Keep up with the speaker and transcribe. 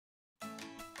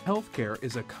Healthcare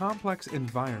is a complex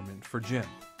environment for Jim.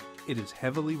 It is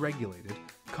heavily regulated,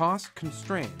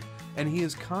 cost-constrained, and he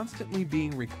is constantly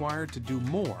being required to do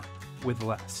more with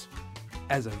less.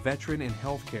 As a veteran in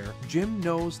healthcare, Jim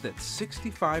knows that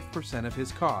 65% of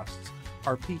his costs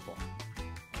are people.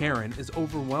 Karen is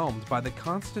overwhelmed by the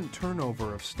constant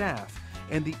turnover of staff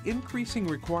and the increasing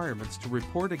requirements to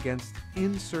report against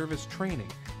in-service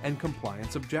training and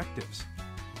compliance objectives.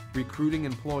 Recruiting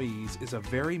employees is a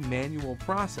very manual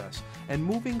process, and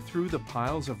moving through the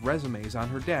piles of resumes on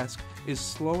her desk is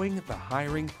slowing the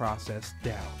hiring process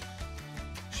down.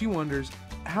 She wonders,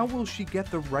 how will she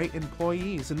get the right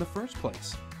employees in the first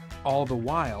place? All the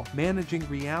while managing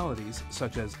realities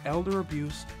such as elder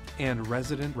abuse and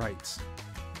resident rights.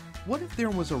 What if there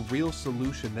was a real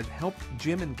solution that helped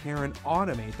Jim and Karen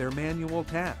automate their manual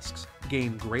tasks,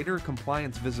 gain greater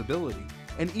compliance visibility,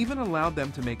 and even allowed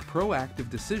them to make proactive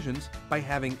decisions by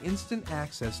having instant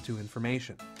access to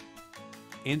information?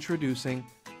 Introducing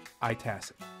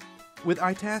Itacit. With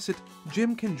Itacit,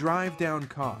 Jim can drive down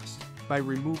costs by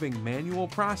removing manual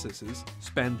processes,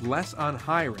 spend less on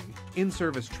hiring,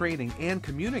 in-service training, and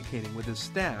communicating with his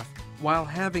staff, while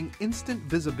having instant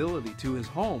visibility to his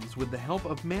homes with the help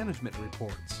of management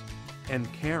reports.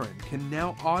 And Karen can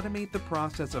now automate the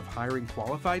process of hiring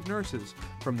qualified nurses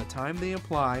from the time they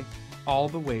apply all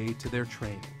the way to their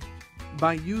training.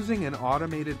 By using an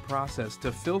automated process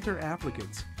to filter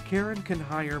applicants, Karen can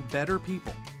hire better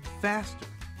people, faster,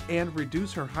 and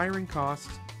reduce her hiring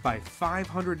costs by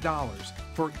 $500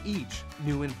 for each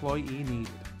new employee needed.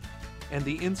 And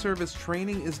the in-service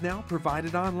training is now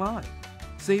provided online,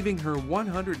 saving her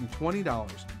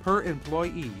 $120 per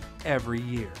employee every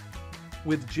year.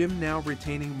 With Jim now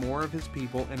retaining more of his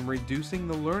people and reducing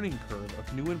the learning curve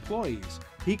of new employees,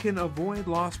 he can avoid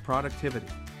lost productivity.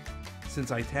 Since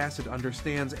Itacit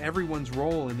understands everyone's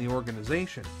role in the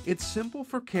organization, it's simple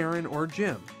for Karen or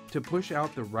Jim to push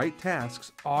out the right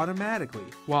tasks automatically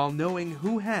while knowing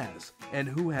who has and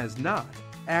who has not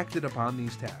acted upon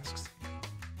these tasks.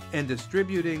 And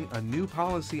distributing a new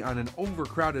policy on an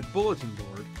overcrowded bulletin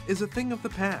board is a thing of the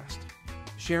past.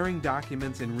 Sharing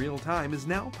documents in real time is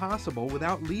now possible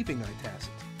without leaving Itacit.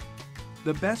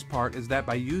 The best part is that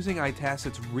by using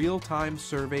Itacit's real-time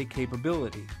survey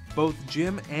capability, both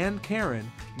Jim and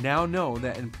Karen now know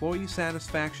that employee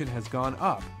satisfaction has gone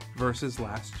up versus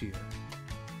last year.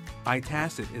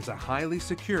 Itacit is a highly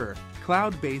secure,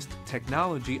 cloud-based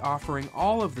technology offering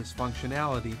all of this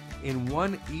functionality in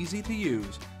one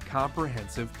easy-to-use,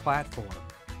 comprehensive platform.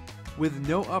 With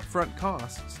no upfront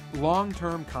costs,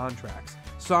 long-term contracts,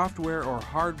 software or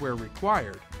hardware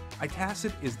required,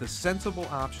 Itacit is the sensible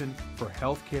option for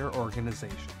healthcare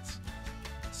organizations.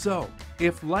 So,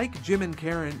 if like Jim and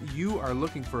Karen, you are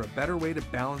looking for a better way to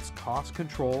balance cost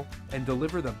control and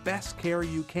deliver the best care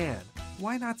you can,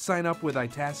 why not sign up with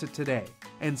Itacit today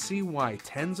and see why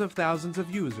tens of thousands of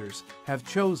users have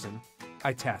chosen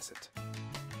Itacit.